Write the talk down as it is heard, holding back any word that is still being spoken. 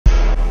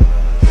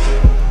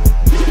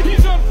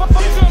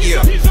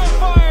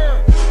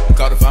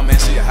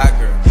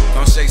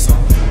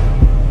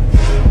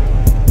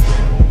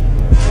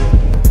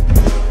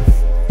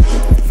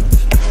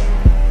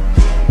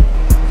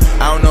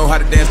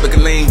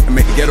lean and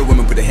make the ghetto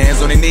women put their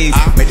hands on their knees.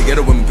 Make the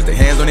ghetto women put their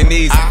hands on their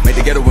knees. Make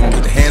the ghetto women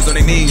put their hands on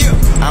their knees.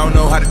 I don't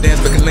know how to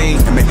dance but can lean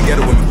and make the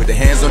ghetto women put their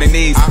hands on their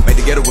knees. Make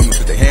the ghetto women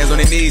put their hands on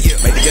their knees.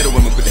 Make the ghetto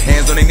women put their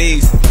hands on their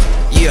knees.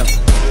 Yeah,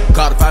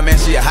 call the fire man,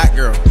 she a hot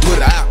girl. Put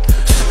her out.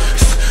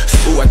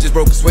 Ooh, I just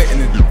broke a sweat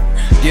in it.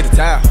 Get a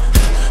towel.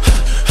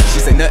 She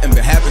say nothing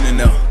been happening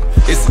though.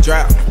 It's a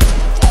drought.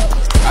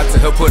 I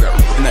tell her put her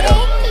in the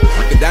L.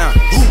 Break it down.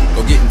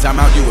 Go get in time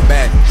out, you a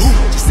bad.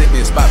 Just sit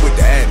me a spot with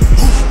the ad.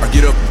 I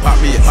get up and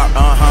pop me a pop.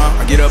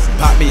 I get up and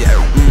pop me a.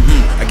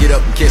 I get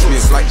up and catch me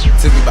a flight.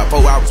 Took me about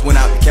 4 hours, went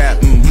out the cab.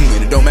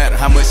 And it don't matter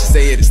how much she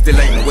say it still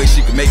ain't no way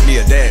she can make me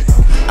a dad.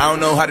 I don't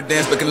know how to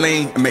dance but can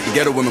lean and make the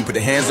ghetto women put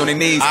their hands on their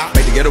knees.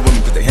 Make the ghetto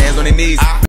women put their hands on their knees.